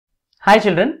Hi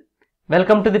children,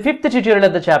 welcome to the fifth tutorial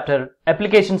of the chapter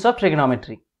Applications of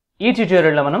Trigonometry. Ee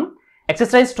tutorial lo manam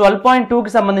exercise 12.2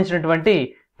 ki sambandhinchiనటువంటి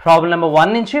problem number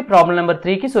 1 nunchi problem number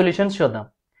 3 ki solutions chuddam.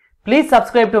 Please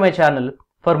subscribe to my channel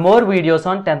for more videos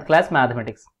on 10th class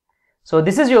mathematics. So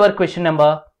this is your question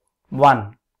number 1.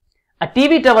 A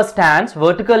TV tower stands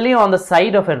vertically on the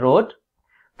side of a road.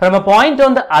 From a point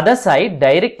on the other side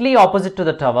directly opposite to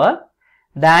the tower,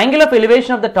 the angle of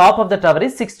elevation of the top of the tower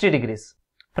is 60 degrees.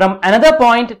 From another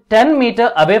point 10 meter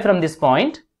away from this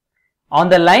point, on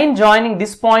the line joining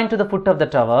this point to the foot of the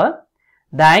tower,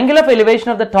 the angle of elevation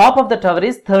of the top of the tower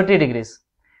is 30 degrees.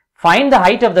 Find the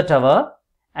height of the tower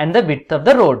and the width of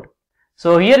the road.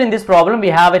 So here in this problem we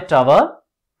have a tower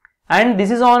and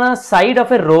this is on a side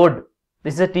of a road.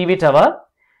 This is a TV tower.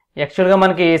 Actually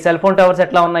manaki cell phone towers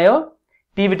etla unnayo,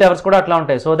 TV towers kuda atla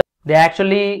untayi. So they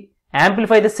actually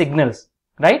amplify the signals,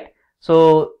 right? So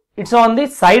it's on the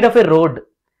side of a road.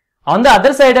 On the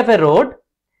other side of a road,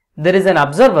 there is an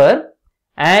observer,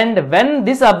 and when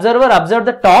this observer observed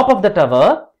the top of the tower,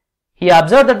 he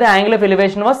observed that the angle of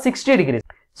elevation was 60 degrees.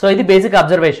 So, this is the basic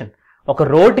observation. Oka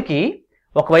road ki,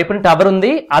 oka vaipuna tower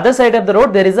undi, other side of the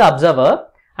road there is an observer,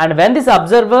 and when this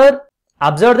observer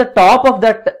observed the top of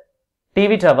that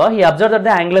TV tower, he observed that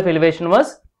the angle of elevation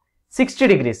was 60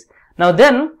 degrees. Now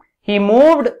then, he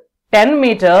moved 10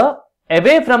 meter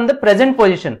away from the present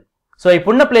position. So,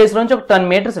 ippuna place nunchi oka 10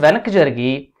 meters venakki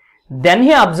jarigi, then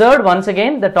he observed once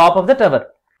again the top of the tower.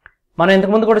 Manam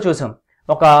intaku mundu kuda chusam,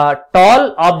 oka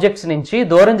tall objects nunchi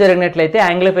దూరం జరిగినట్లయితే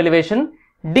angle of elevation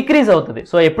decrease అవుతుంది.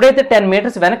 So, ఎప్పుడైతే 10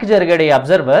 meters వెనక్కి జరిగాడు ఈ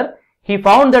observer, he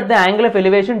found that the angle of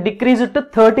elevation decreased to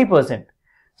 30%.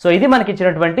 So, ఇది మనకి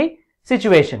ఇచ్చినటువంటి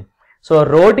situation. So,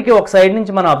 road కి ఒక side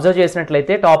నుంచి మనం observe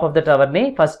చేసినట్లయితే top of the tower ని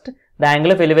first the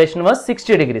angle of elevation was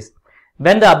 60 degrees.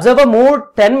 When the observer moved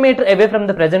 10 meter away from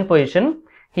the present position,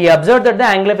 he observed that the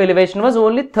angle of elevation was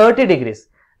only 30 degrees.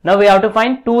 Now we have to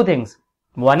find two things.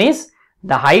 One is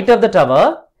the height of the tower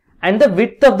and the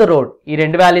width of the road. Ee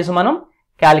rendu values manam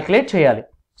calculate cheyali.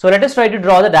 So let us try to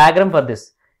draw the diagram for this.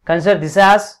 Consider this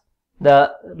as the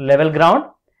level ground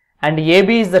and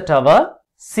AB is the tower.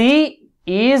 C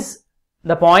is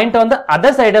the point on the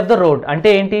other side of the road.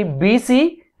 Ante enti BC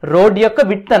road yokka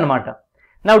width anamata.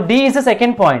 Now D is the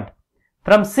second point.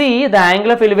 From C, the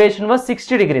angle of elevation was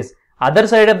 60 degrees. Other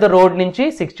side of the road nunchi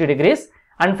 60 degrees.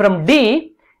 And from D,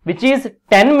 which is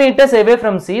 10 meters away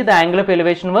from C, the angle of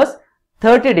elevation was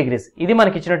 30 degrees. Idi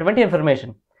manaki icchinatuvanti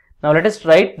information. Now let us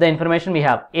write the information we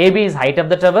have. AB is height of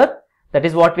the tower. That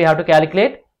is what we have to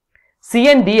calculate. C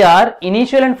and D are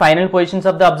initial and final positions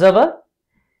of the observer.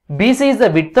 BC is the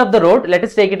width of the road. Let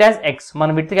us take it as X.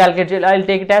 Man width calculate, I will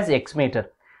take it as X meter.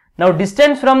 Now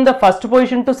distance from the first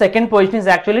position to second position is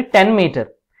actually 10 meter.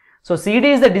 So CD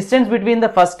is the distance between the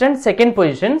first and second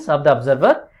positions of the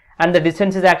observer, and the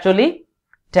distance is actually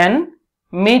 10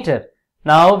 meter.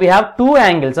 Now we have two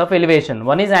angles of elevation.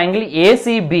 One is angle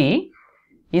ACB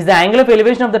is the angle of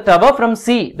elevation of the tower from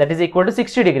C, that is equal to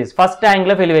 60 degrees. First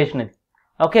angle of elevation.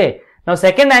 Okay. Now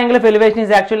second angle of elevation is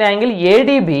actually angle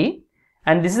ADB,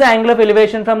 and this is the angle of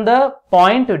elevation from the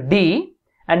point D,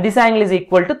 and this angle is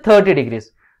equal to 30 degrees.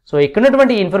 So,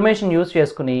 ikkannatuvanti information use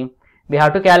cheskuni we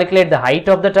have to calculate the height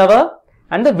of the tower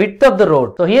and the width of the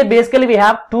road. So, here basically we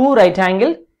have two right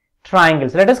angle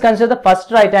triangles. Let us consider the first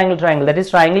right angle triangle, that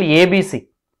is triangle ABC.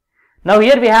 Now,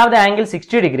 here we have the angle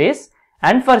 60 degrees,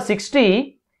 and for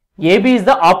 60 AB is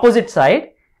the opposite side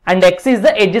and X is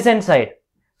the adjacent side.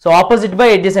 So, opposite by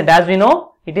adjacent, as we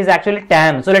know it is actually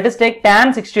tan. So, let us take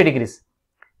tan 60 degrees.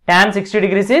 Tan 60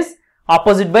 degrees is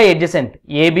opposite by adjacent,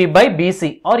 AB by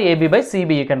BC or AB by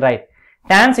CB you can write.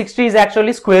 Tan 60 is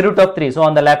actually square root of 3. So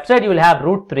on the left side you will have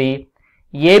root 3.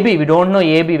 AB, we don't know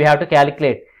AB, we have to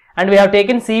calculate. And we have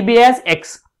taken CB as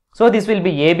X. So this will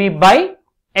be AB by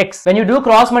X. When you do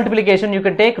cross multiplication, you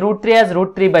can take root 3 as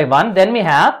root 3 by 1. Then we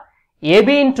have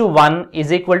AB into 1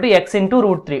 is equal to X into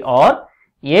root 3, or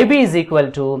AB is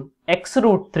equal to X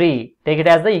root 3. Take it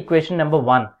as the equation number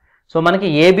 1. So manaki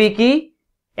AB ki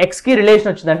X ki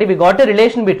relation ochindante, we got a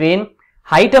relation between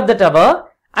height of the tower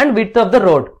and width of the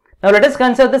road. Now let us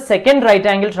consider the second right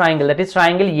angle triangle, that is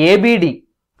triangle ABD.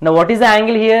 Now what is the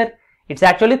angle here? It's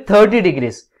actually 30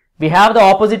 degrees. We have the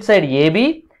opposite side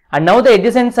AB and now the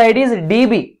adjacent side is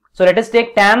DB. So let us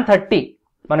take tan 30.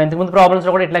 మనం ఇంతకు ముందు problems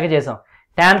లో కూడా ఇట్లాగే చేసాం.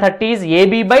 Tan 30 is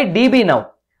AB by DB now.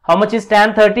 How much is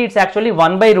tan 30? It's actually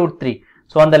 1 by root 3.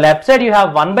 So on the left side you have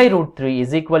 1 by root 3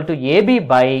 is equal to AB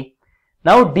by,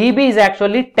 now DB is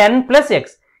actually 10 plus X.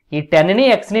 ఈ 10 ని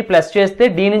X ని plus చేస్తే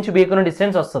D నుంచి B కున్న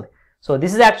distance వస్తుంది. So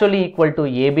this is actually equal to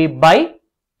AB by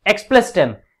X plus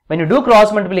 10. When you do cross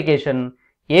multiplication,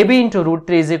 AB into root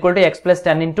 3 is equal to X plus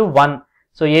 10 into 1.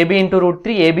 So AB into root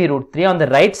 3, AB root 3. On the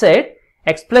right side,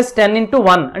 x plus 10 into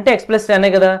 1 అంటే x plus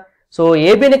 10 కదా. So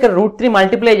ABని ఇక్కడ root 3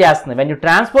 multiply చేస్తుంది. When you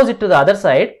transpose it to the other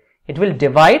side, it will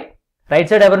divide. Right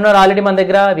side ఎవరున్నారు already మన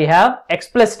దగ్గర, we have x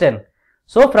plus 10.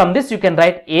 So from this you can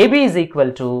write AB is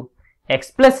equal to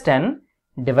x plus 10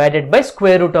 divided by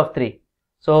square root of 3.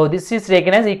 So this is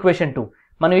taken as equation 2.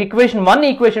 మనం equation 1,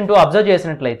 equation 2 observe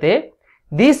చేసినట్లయితే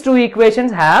these two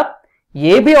equations have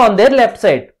AB on their left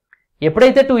side.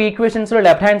 ఎప్పుడైతే two equations లో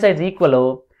left hand sides equal,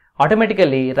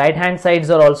 automatically right hand sides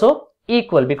are also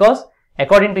equal, because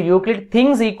according to Euclid,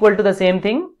 things equal to the same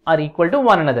thing are equal to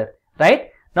one another, right?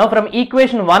 Now from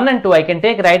equation 1 and 2 I can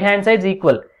take right hand sides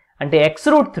equal, అంటే x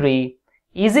root 3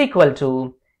 is equal to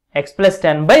x plus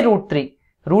 10 by root 3.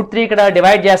 root 3 ఇక్కడ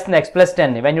divide చేస్తుంది x plus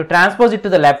 10 ని. When you transpose it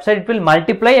to the left side, it will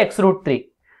multiply x root 3.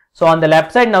 So on the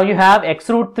left side now you have x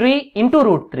root 3 into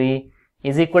root 3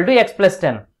 is equal to x plus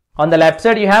 10. On the left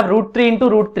side you have root 3 into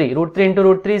root 3. Root 3 into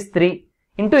root 3 is 3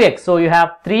 into x. So you have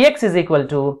 3x is equal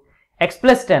to x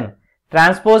plus 10.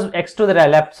 Transpose x to the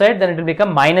left side, then it will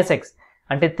become minus x.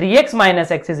 Ante 3x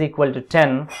minus x is equal to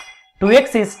 10.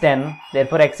 2x is 10.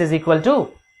 Therefore x is equal to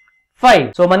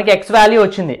 5. So maniki x value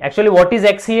ochindi. Actually what is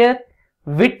x here?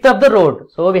 Width of the road.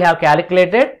 So we have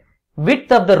calculated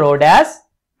width of the road as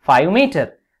 5 meter.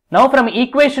 Now from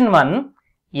equation 1,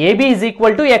 AB is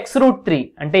equal to x root 3.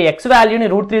 అంటే x value ని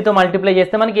root 3 తో multiply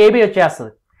చేస్తే మనకి AB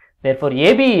వచ్చేస్తుంది. Therefore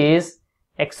AB is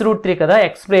x root 3 కదా,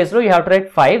 x place లో you have to write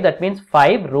 5, that means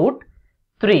 5 root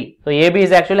 3. So AB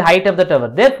is actually height of the tower.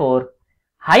 Therefore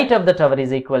height of the tower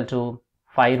is equal to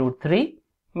 5 root 3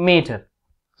 meter.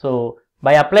 So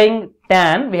by applying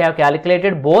tan, we have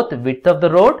calculated both width of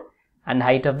the road and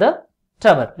height of the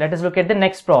tower. Let us look at the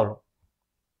next problem.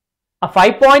 A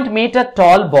 5-meter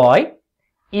tall boy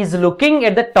is looking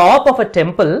at the top of a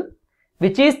temple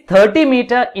which is 30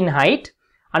 meter in height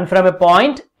and from a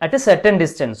point at a certain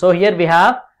distance. So here we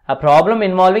have a problem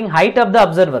involving height of the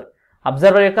observer.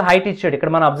 Observer యొక్క height ఇచ్చాడు.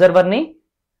 ఇక్కడ మన observer ని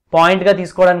point గా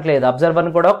తీసుకోవడానికి లేదు, observer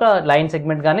ని కూడా ఒక లైన్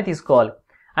సెగ్మెంట్ గానే తీసుకోవాలి.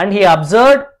 And he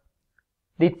observed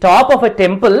the top of a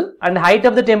temple and height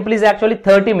of the temple is actually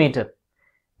 30 meter.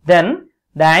 Then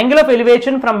the angle of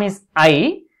elevation from his eye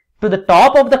to the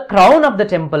top of the crown of the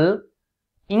temple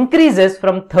increases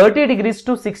from 30 degrees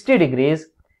to 60 degrees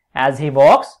as he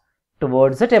walks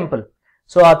towards the temple.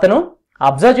 So atanu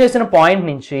observe chesina point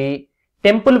nunchi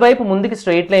temple వైపు ముందుకి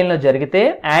straight line లో జరిగితే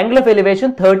angle of elevation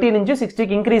 30 నుంచి 60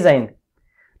 కి increase అయింది.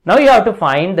 Now you have to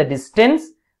find the distance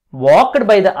walked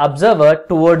by the observer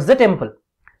towards the temple.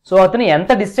 So atanu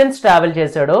ఎంత distance travel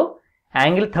చేశాడో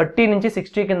angle 30 నుంచి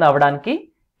 60 కింద అవడానికి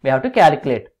we have to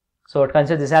calculate. So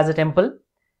consider this as a temple.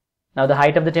 Now the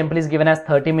height of the temple is given as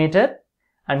 30 meter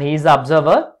and he is the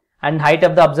observer, and height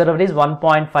of the observer is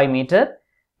 1.5 meter.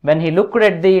 When he looked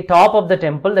at the top of the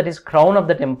temple, that is crown of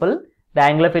the temple, the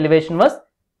angle of elevation was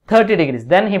 30 degrees.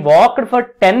 Then he walked for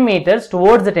 10 meters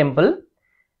towards the temple.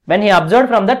 When he observed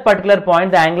from that particular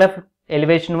point, the angle of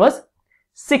elevation was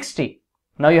 60.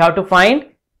 Now you have to find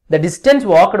the distance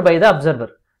walked by the observer.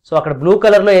 So akkada blue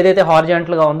color lo edaithe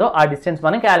horizontal ga undo aa distance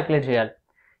manam calculate cheyali.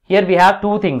 Here we have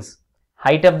two things,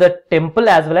 height of the temple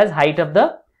as well as height of the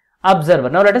observer.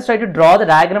 Now let us try to draw the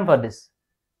diagram for this.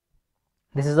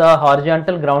 This is a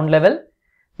horizontal ground level.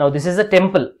 Now this is a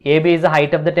temple. AB is the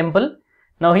height of the temple.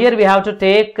 Now here we have to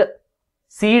take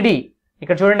CD.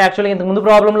 ఇక్కడ చూడండి, actually ఇంతకు ముందు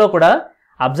problem లో కూడా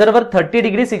observer 30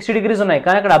 degrees 60 degrees ఉన్నాయి,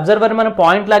 కానీ అక్కడ observer మనం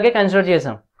పాయింట్ లాగే కన్సిడర్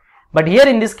చేసాం. But here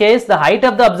in this case the height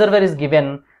of the observer is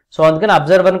given. So అందుకని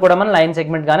అబ్జర్వర్ కూడా మనం లైన్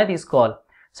సెగ్మెంట్ గానే తీసుకోవాలి.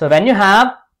 So when you have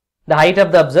the height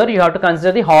of the observer, you have to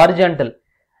consider the horizontal.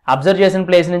 Observe చేసిన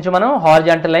place నుంచి మనం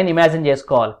horizontal line imagine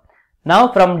చేసుకోవాలి. Now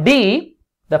from D,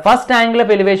 the first angle of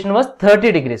elevation was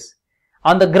 30 degrees.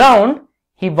 On the ground,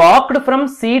 he walked from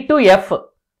C to F.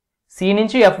 C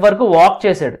నుంచి F వరకు walk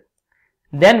చేశాడు.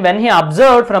 Then when he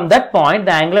observed from that point,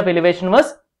 the angle of elevation was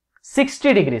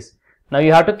 60 degrees. Now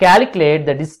you have to calculate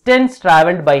the distance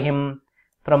travelled by him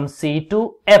from C to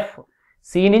F.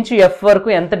 C నుంచి F వరకు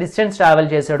ఎంత distance travel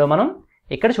చేశాడో మనం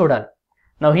ఇక్కడ చూడాలి.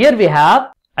 Now here we have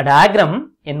a diagram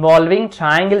involving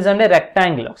triangles and a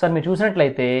rectangle. ఒకసారి మీరు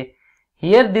చూసినట్లయితే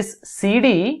here this CD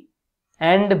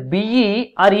and BE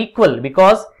are equal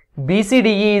because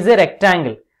BCDE is a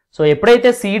rectangle. So ఎప్పుడైతే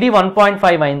CD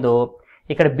 1.5 అయిందో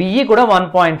ఇక్కడ BE కూడా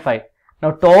 1.5.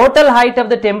 Now total height of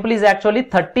the temple is actually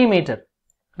 30 meter,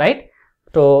 right?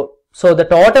 So the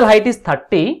total height is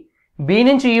 30. B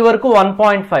నుంచి E వరకు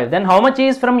 1.5. Then how much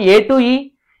is from A to E?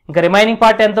 ఇంకా remaining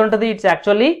part ఎంత ఉంటుంది? It's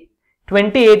actually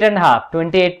 28.5,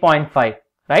 28.5,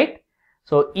 right?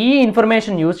 So ఈ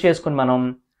information use చేసుకుని మనం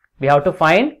we have to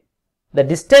find the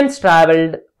distance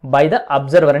travelled by the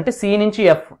observer, అంటే C నుంచి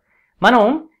F. మనం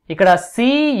ఇక్కడ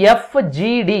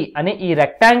CFGD అనే ఈ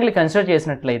రెక్టాంగిల్ కన్సిడర్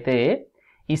చేసినట్లయితే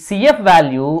ఈ CF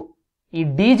వాల్యూ ఈ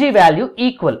DG వాల్యూ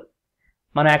ఈక్వల్.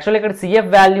 మనం యాక్చువల్లీ ఇక్కడ CF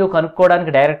వాల్యూ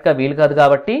కనుక్కోవడానికి డైరెక్ట్గా వీలు కాదు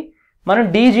కాబట్టి మనం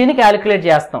DGని క్యాలిక్యులేట్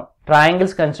చేస్తాం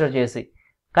ట్రయాంగిల్స్ కన్సిడర్ చేసి.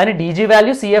 కానీ DG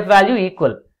value CF value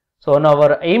equal. So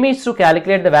our aim is to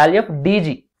calculate the value of DG.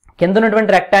 కింద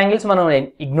ఉన్నటువంటి రెక్టాంగిల్స్ మనం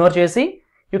ఇగ్నోర్ చేసి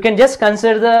you can just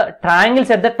consider the triangles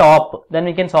at the top, then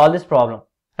we can solve this problem,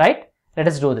 right? Let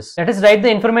us do this. Let us write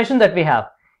the information that we have.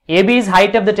 AB is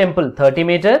height of the temple 30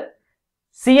 meter.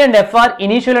 C and F are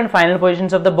initial and final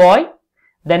positions of the boy.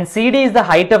 Then CD is the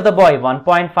height of the boy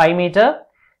 1.5 meter.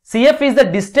 CF is the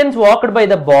distance walked by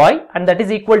the boy and that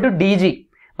is equal to DG.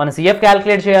 Man CF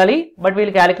calculate cheyali, but we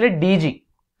will calculate DG,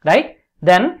 right?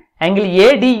 Then angle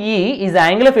ADE is the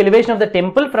angle of elevation of the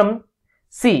temple from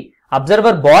C.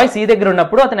 Observer bye C దగ్గర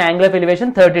ఉన్నప్పుడు అతని angle of elevation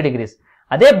 30 degrees.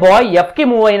 అదే bye F కి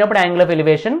move అయినప్పుడు angle of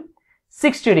elevation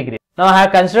 60 degrees. Now I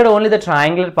have considered only the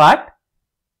triangular part.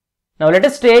 Now let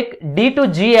us take D to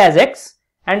G as X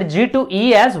and G to E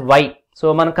as Y. So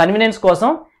మన convenience కోసం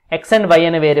X and Y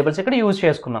అనే variables ఇక్కడ use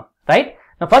చేసుకున్నాం, right?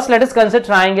 Now first let us consider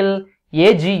triangle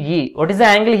AGE. What is the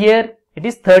angle here? It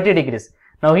is 30 degrees.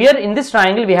 Now here in this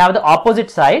triangle we have the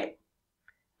opposite side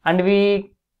and we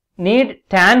need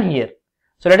tan here.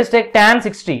 So let us take tan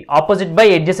 60, opposite by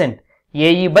adjacent,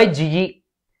 AE by GE.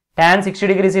 Tan 60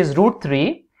 degrees is root 3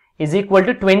 is equal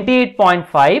to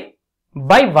 28.5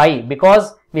 by Y because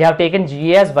we have taken GE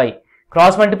as Y.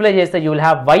 Cross multiply cheste you will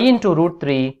have Y into root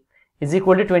 3 is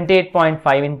equal to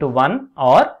 28.5 into 1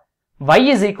 or Y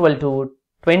is equal to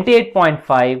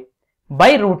 28.5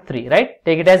 by root 3, right?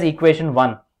 Take it as equation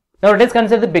 1. Now let us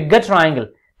consider the bigger triangle,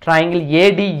 triangle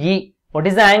ADE. What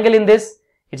is the angle in this?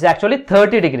 It's actually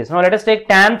 30 degrees. Now let us take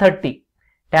tan 30.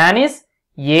 Tan is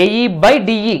AE by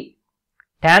DE.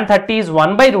 Tan 30 is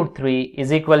 1 by root 3 is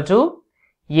equal to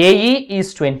AE is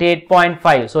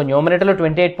 28.5. So numerator lo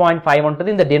 28.5 untadi.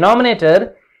 In the denominator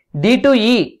D to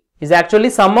E is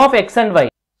actually sum of X and Y.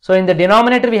 So in the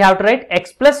denominator we have to write X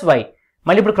plus Y.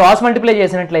 Malli ippudu cross multiply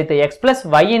chesinatlaithe X plus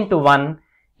Y into 1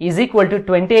 is equal to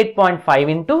 28.5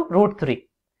 into root 3.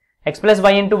 X plus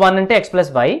Y into 1 ante X plus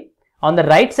Y. On the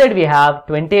right side we have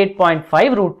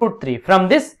 28.5 root 3. From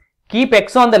this keep X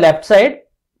on the left side,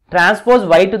 transpose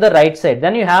Y to the right side.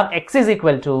 Then you have X is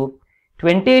equal to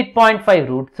 28.5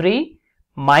 root 3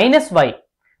 minus Y.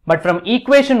 But from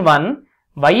equation 1,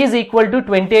 Y is equal to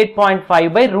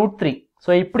 28.5 by root 3. So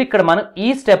ippudu ikkada manu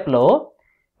ee step lo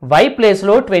Y place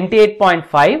lo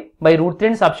 28.5 by root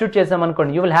 3 ni substitute chesam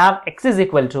anukondi. You will have X is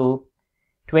equal to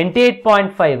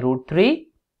 28.5 root 3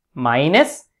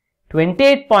 minus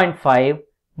 28.5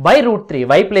 by root 3.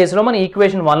 Y place lo man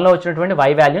equation 1 lo vachinatuvanti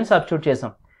Y value ni substitute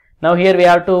chesam. Now here we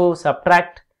have to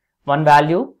subtract one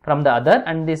value from the other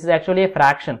and this is actually a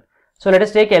fraction. So let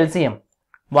us take LCM.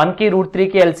 1 ki root 3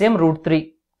 ki LCM root 3,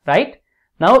 right?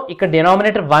 Now ikkada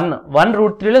denominator 1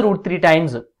 root 3 lo root 3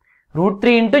 times. Root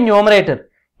 3 into numerator.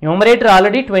 Numerator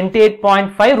already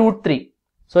 28.5 root 3.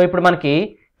 So ippudu manaki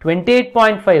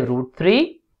 28.5 root 3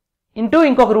 into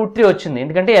ఇంకొక route 3 వచ్చింది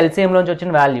ఎందుకంటే LCM లోంచి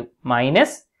వచ్చిన value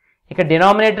minus ఇక్కడ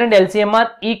denominator and LCM are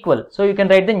equal. So you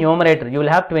can write the numerator. You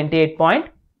will have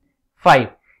 28.5.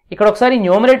 ఇక్కడ ఒకసారి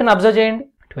numerator observe చేయండి.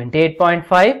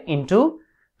 28.5 into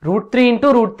root 3 into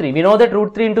root 3. We know that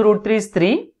root 3 into root 3 is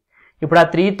 3. ఇప్పుడు ఆ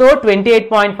 3తో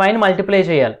 28.5 ని మల్టిప్లై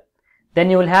చేయాలి. Then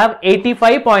you will have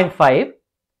 85.5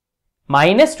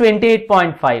 minus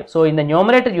 28.5. So in the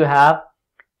numerator you have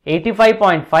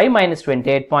 85.5 minus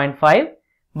 28.5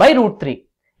 by root 3.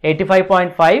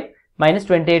 85.5 minus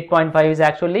 28.5 is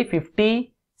actually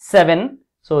 57.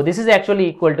 So this is actually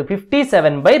equal to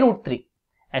 57 by root 3.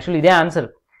 Actually the answer.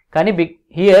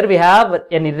 Here we have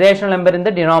an irrational number in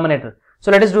the denominator. So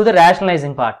let us do the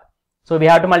rationalizing part. So we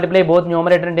have to multiply both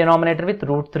numerator and denominator with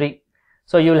root 3.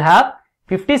 So you will have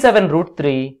 57 root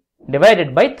 3 divided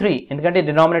by 3. ఎందుకంటే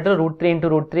denominator root 3 into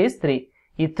root 3 is 3.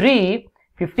 ఈ 3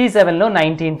 57 లో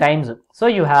 19 times. So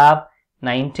you have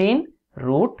 19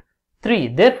 root 3.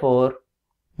 Therefore,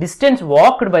 distance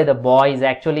walked by the boy is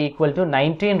actually equal to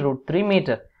 19 root 3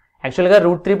 meter. Actually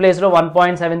root 3 place లో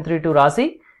 1.732 రాసి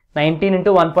 19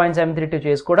 into 1.732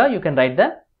 చేసి కూడా you can write the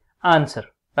answer,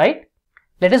 right?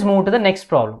 Let us move to the next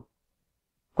problem.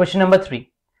 Question number 3.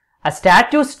 A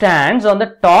statue stands on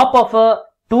the top of a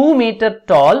 2-meter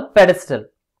tall pedestal.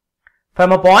 From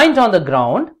a point on the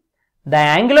ground, the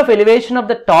angle of elevation of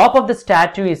the top of the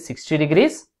statue is 60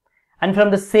 degrees, and from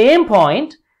the same point,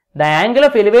 the angle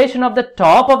of elevation of the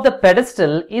top of the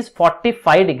pedestal is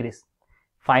 45 degrees.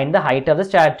 Find the height of the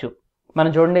statue.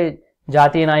 మనం చూడండి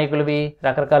జాతీయ నాయకులవి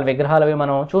రకరకాల విగ్రహాలవి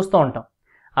మనం చూస్తూ ఉంటాం.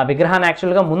 ఆ విగ్రహాన్ని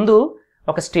యాక్చువల్గా ముందు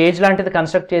ఒక స్టేజ్ లాంటిది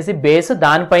కన్స్ట్రక్ట్ చేసి బేస్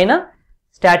దానిపైన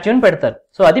స్టాచ్యూని పెడతారు.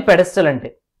 సో అది పెడెస్టల్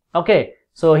అంటే. Okay,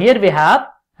 so here we have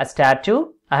a statue.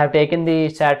 I have taken the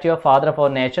statue of father of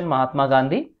our nation, Mahatma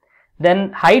Gandhi. Then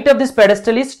height of this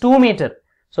pedestal is 2 meter.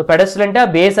 So pedestal ante a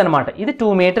base anamata. Idi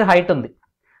 2 meter height undi.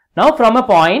 Now from a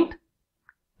point,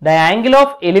 the angle of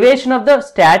elevation of the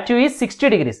statue is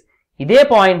 60 degrees. Ide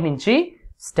point nunchi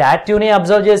statue ni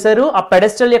observe chesaru, a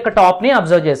pedestal yokka top ni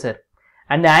observe chesaru.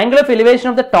 And the angle of elevation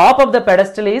of the top of the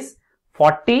pedestal is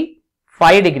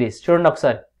 45 degrees. Chudandi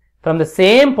okasari. From the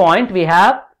same point we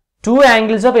have two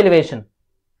angles of elevation.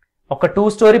 ఒక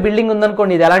 2-story building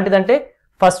ఉందనుకోండి, ఇది ఎలాంటిదంటే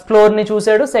first floor ని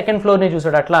చూసాడు, second floor ని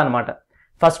చూసాడు, అట్లా అనమాట.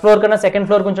 ఫస్ట్ ఫ్లోర్ కన్నా సెకండ్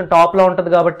ఫ్లోర్ కొంచెం టాప్ లో ఉంటుంది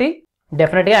కాబట్టి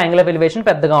డెఫినెట్ గా యాంగిల్ ఆఫ్ ఎలివేషన్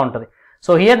పెద్దగా ఉంటుంది.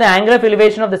 So here the angle of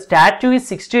elevation of the statue is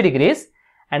 60 degrees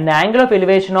and the angle of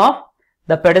elevation of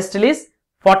the pedestal is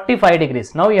 45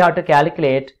 degrees. Now you have to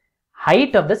calculate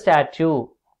height of the statue.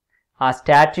 ఆ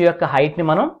statue యొక్క height ని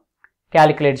మనం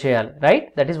calculate చేయాలి, right?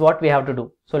 That is what we have to do.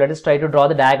 So let us try to draw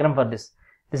the diagram for this.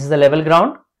 This is the level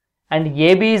ground and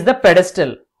AB is the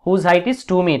pedestal whose height is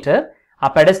 2 meter. ఆ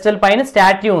pedestal పైన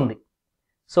statue ఉంది.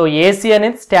 So AC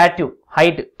అనేది statue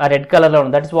height ఆ red colour లో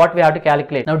ఉంది. That is what we have to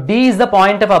calculate. Now D is the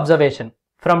point of observation.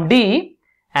 From D,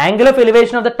 angle of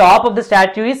elevation of the top of the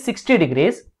statue is 60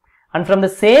 degrees and from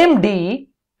the same D,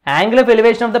 angle of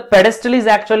elevation of the pedestal is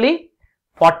actually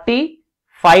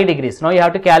 45 degrees. Now you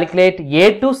have to calculate A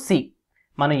to C.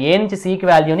 మనం A నుంచి C కి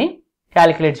వాల్యూని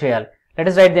calculate చేయాలి. Let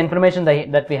us write the information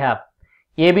that we have.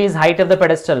 AB is height of the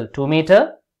pedestal 2 meter.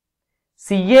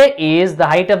 CA is the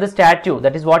height of the statue.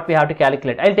 That is what we have to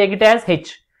calculate. I'll take it as H.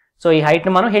 So ఈ height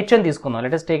ని మనం H అని తీసుకుందాం.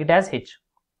 Let us take it as H.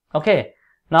 Okay.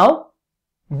 Now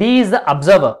D is the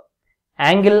observer.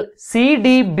 Angle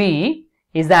CDB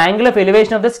is the angle of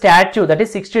elevation of the statue. That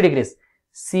is 60 degrees.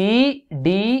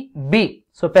 CDB.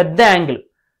 So పెద్ద angle.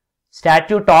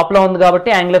 Statue top లో ఉంది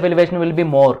కాబట్టి angle of elevation will be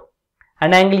more.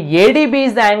 And angle ADB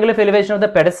is the angle of elevation of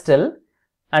the pedestal.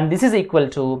 And this is equal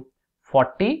to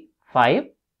 45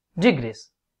 degrees.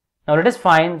 Now let us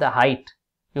find the height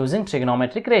using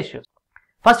trigonometric ratios.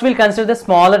 First we'll consider the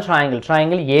smaller triangle,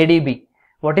 triangle ADB.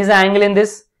 What is the angle in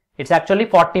this? It's actually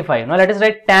 45. Now let us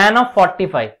write tan of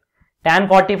 45. Tan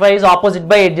 45 is opposite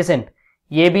by adjacent.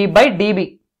 AB by DB.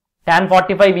 Tan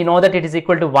 45 we know that it is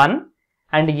equal to 1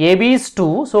 and AB is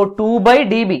 2. So 2 by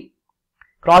DB.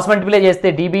 Cross multiply చేస్తే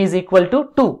DB is equal to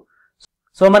 2.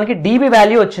 So మనకి DB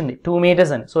value వచ్చింది 2 meters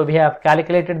అని. So we have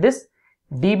calculated this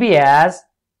DB as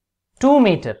 2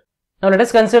 meter. Now let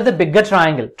us consider the bigger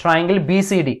triangle, triangle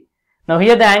BCD. Now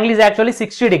here the angle is actually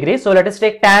 60 degrees. So let us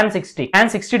take tan 60. Tan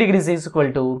 60 degrees is equal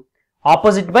to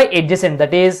opposite by adjacent,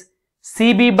 that is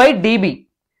CB by DB.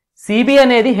 CB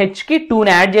అనేది H కి 2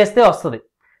 ని add చేస్తే వస్తుంది.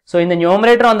 So in the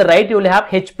numerator on the right you will have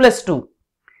H plus 2.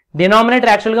 Denominator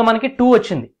actually గా మనకి 2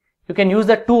 వచ్చింది. You can use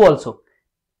that 2 also.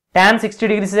 Tan 60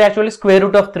 degrees is actually square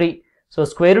root of 3. So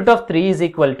square root of 3 is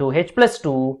equal to H plus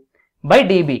 2 by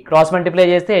DB. Cross multiply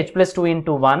చేస్తే H plus 2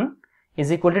 into 1 is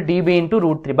equal to DB into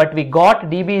root 3. But we got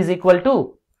DB is equal to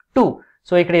 2.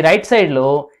 So ఇక్కడ right side లో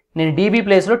నేను DB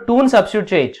place లో 2 ని substitute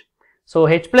చేయొచ్చు. So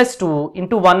H plus 2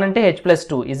 into 1 అంటే H plus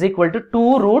 2 is equal to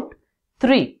 2 root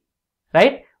 3.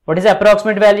 Right? What is the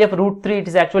approximate value of root 3? It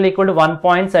is actually equal to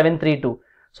 1.732.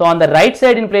 So on the right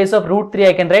side in place of root 3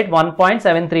 I can write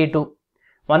 1.732.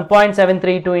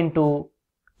 1.732 into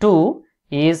 2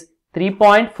 is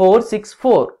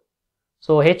 3.464.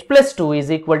 So H plus 2 is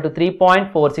equal to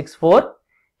 3.464.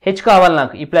 H కావాలి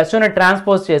నాకు. ఈ plus 2 ని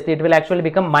transpose చేస్తే it will actually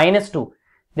become minus 2.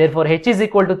 Therefore H is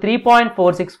equal to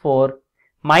 3.464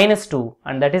 minus 2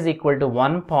 and that is equal to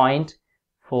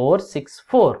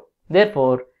 1.464.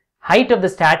 Therefore height of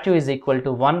the statue is equal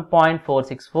to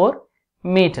 1.464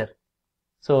 meter.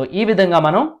 So ఈ విధంగా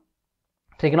మనం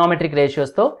trigonometric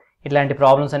ratios తో ఇట్లాంటి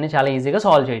ప్రాబ్లమ్స్ అన్ని చాలా ఈజీగా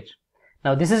సాల్వ్ చేయొచ్చు.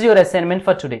 Now this is your assignment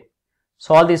for today.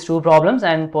 Solve these two problems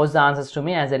and post the answers to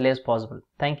me as early as possible.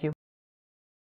 Thank you.